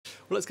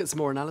Well, let's get some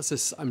more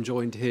analysis. I'm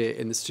joined here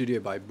in the studio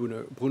by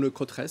Bruno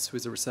Cotres, who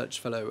is a research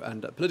fellow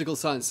and a political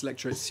science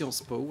lecturer at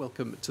Sciences Po.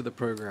 Welcome to the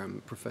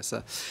programme,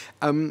 Professor.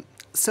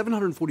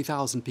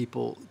 740,000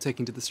 people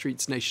taking to the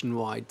streets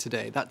nationwide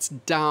today. That's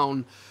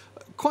down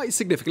quite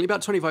significantly,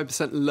 about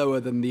 25% lower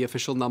than the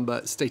official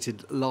number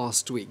stated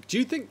last week. Do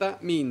you think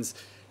that means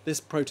this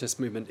protest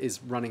movement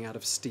is running out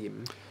of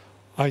steam?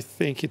 I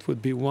think it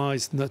would be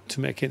wise not to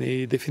make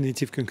any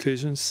definitive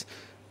conclusions,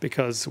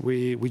 because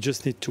we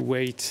just need to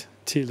wait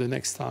till the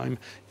next time.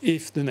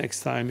 If the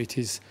next time it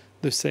is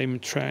the same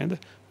trend,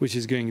 which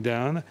is going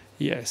down,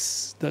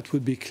 yes, that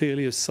would be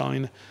clearly a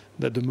sign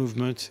that the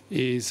movement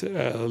is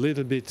a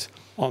little bit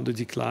on the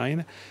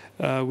decline.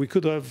 We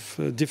could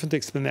have different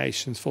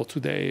explanations for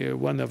today.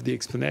 One of the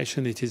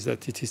explanations is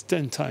that it is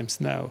 10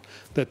 times now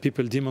that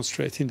people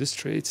demonstrate in the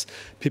streets.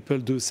 People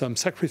do some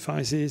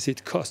sacrifices.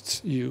 It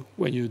costs you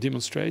when you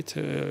demonstrate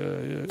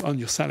on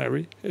your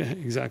salary,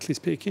 exactly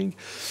speaking.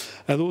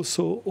 And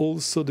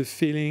also the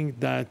feeling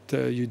that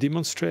you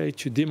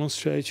demonstrate,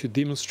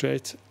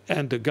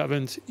 and the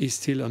government is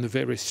still on a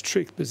very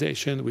strict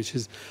position, which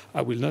is,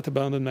 I will not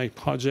abandon my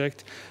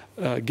project.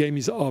 Game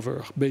is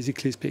over,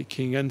 basically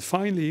speaking. And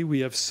finally,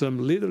 we have some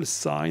little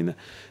sign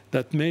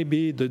that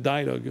maybe the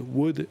dialogue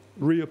would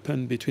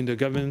reopen between the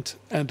government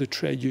and the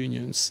trade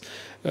unions.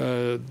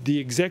 The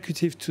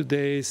executive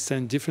today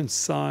sent different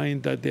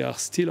signs that they are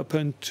still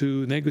open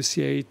to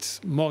negotiate,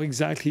 more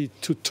exactly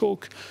to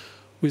talk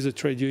with the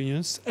trade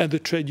unions, and the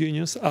trade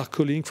unions are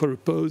calling for a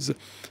pause,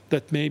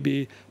 that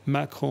maybe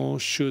Macron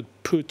should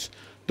put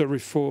the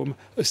reform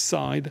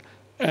aside,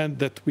 and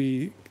that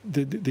they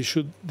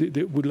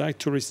would like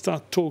to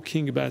restart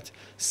talking about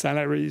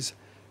salaries,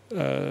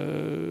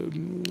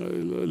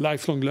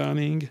 lifelong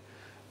learning,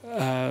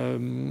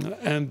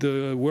 and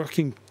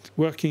working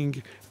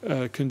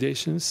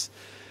conditions.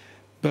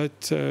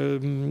 But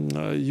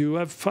you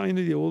have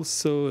finally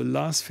also a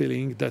last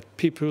feeling that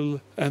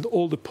people, and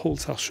all the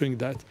polls are showing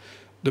that,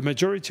 the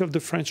majority of the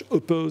French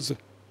oppose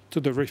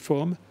to the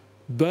reform,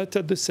 but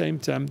at the same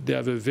time they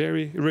have a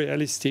very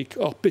realistic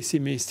or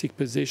pessimistic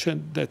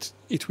position that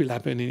it will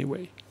happen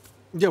anyway.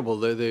 Yeah, well,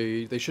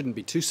 they shouldn't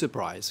be too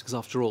surprised, because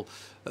after all,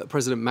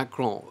 President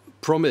Macron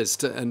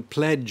promised and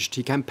pledged,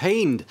 he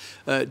campaigned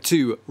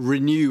to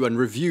renew and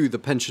review the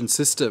pension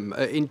system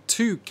in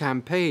 2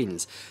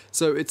 campaigns.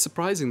 So it's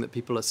surprising that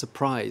people are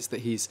surprised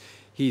that he's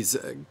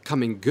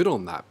coming good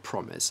on that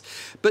promise.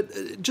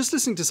 But just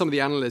listening to some of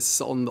the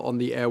analysts on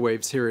the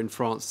airwaves here in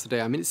France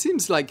today, I mean, it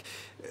seems like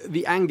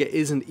the anger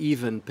isn't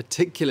even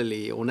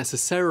particularly or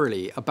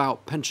necessarily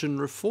about pension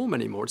reform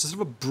anymore. It's a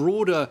sort of a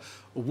broader,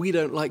 we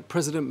don't like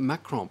President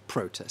Macron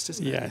protest,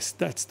 isn't it? Yes,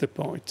 that's the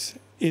point.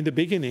 In the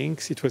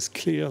beginnings, it was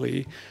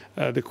clearly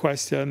the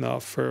question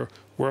of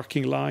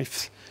working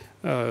life,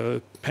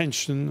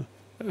 pension,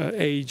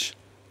 age,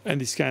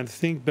 and this kind of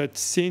thing. But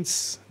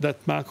since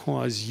that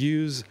Macron has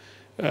used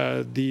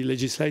the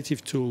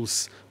legislative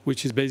tools,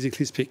 which is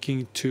basically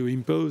speaking to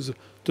impose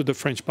to the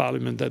French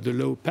Parliament that the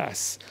law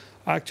pass,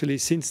 actually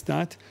since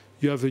that,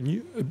 you have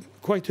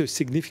quite a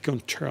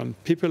significant turn.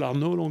 People are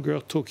no longer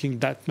talking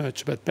that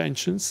much about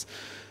pensions,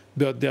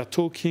 but they're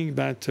talking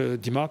about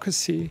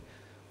democracy.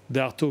 They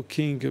are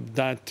talking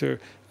about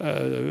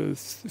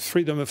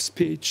freedom of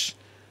speech,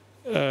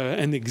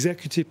 and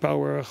executive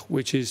power,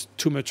 which is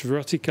too much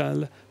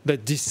vertical,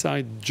 that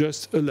decide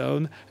just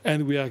alone.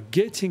 And we are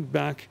getting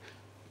back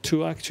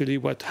to actually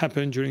what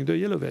happened during the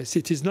Yellow Vest.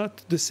 It is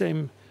not the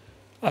same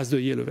as the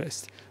Yellow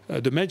Vest.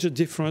 The major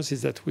difference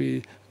is that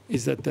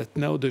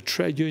now the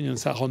trade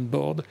unions are on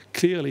board.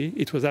 Clearly,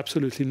 it was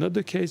absolutely not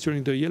the case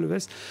during the Yellow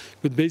Vest.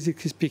 But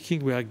basically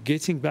speaking, we are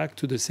getting back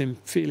to the same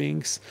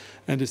feelings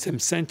and the same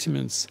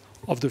sentiments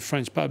of the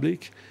French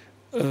public.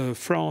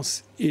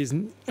 France is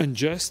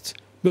unjust,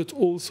 but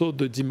also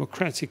the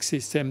democratic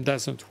system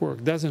doesn't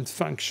work, doesn't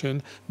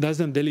function,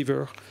 doesn't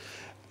deliver.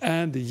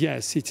 And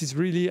yes, it is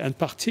really, and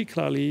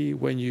particularly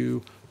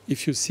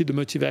if you see the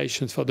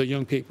motivations for the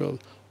young people,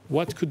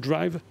 what could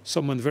drive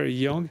someone very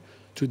young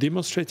to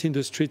demonstrate in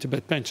the street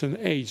about pension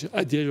age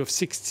at the age of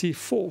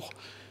 64?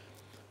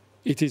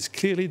 It is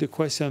clearly the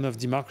question of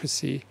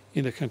democracy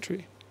in the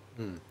country.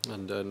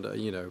 And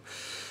you know,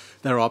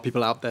 there are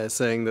people out there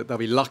saying that they'll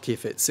be lucky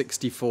if it's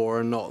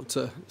 64 and not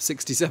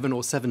 67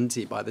 or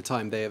 70 by the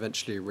time they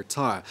eventually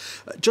retire.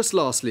 Just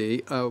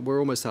lastly, we're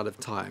almost out of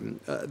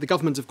time. The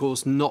government, of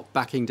course, not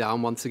backing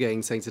down, once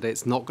again saying today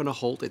it's not going to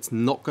halt, it's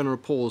not going to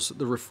pause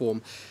the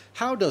reform.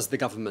 How does the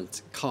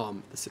government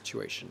calm the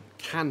situation?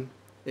 Can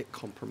it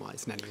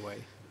compromise in any way?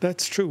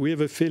 That's true. We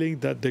have a feeling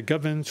that the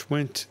government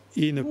went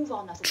in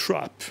a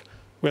trap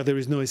where there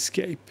is no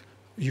escape.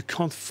 You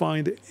can't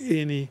find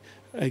any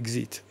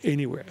exit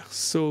anywhere.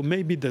 So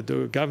maybe that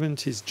the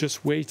government is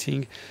just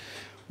waiting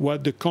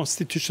what the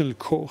Constitutional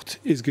Court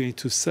is going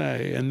to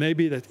say. And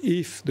maybe that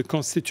if the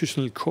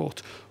Constitutional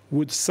Court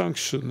would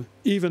sanction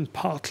even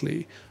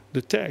partly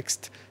the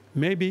text,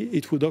 maybe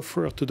it would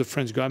offer to the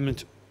French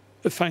government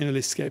a final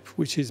escape,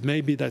 which is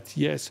maybe that,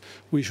 yes,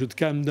 we should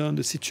calm down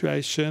the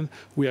situation.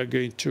 We are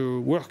going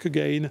to work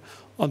again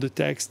on the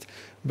text.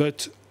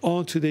 But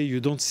on today, you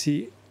don't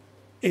see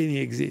any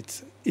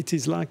exit. It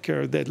is like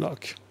a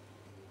deadlock.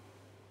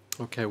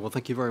 Okay, well,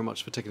 thank you very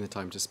much for taking the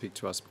time to speak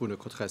to us. Bruno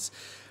Cotres,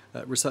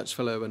 Research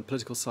Fellow and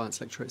Political Science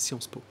Lecturer at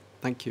Sciences Po.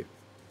 Thank you.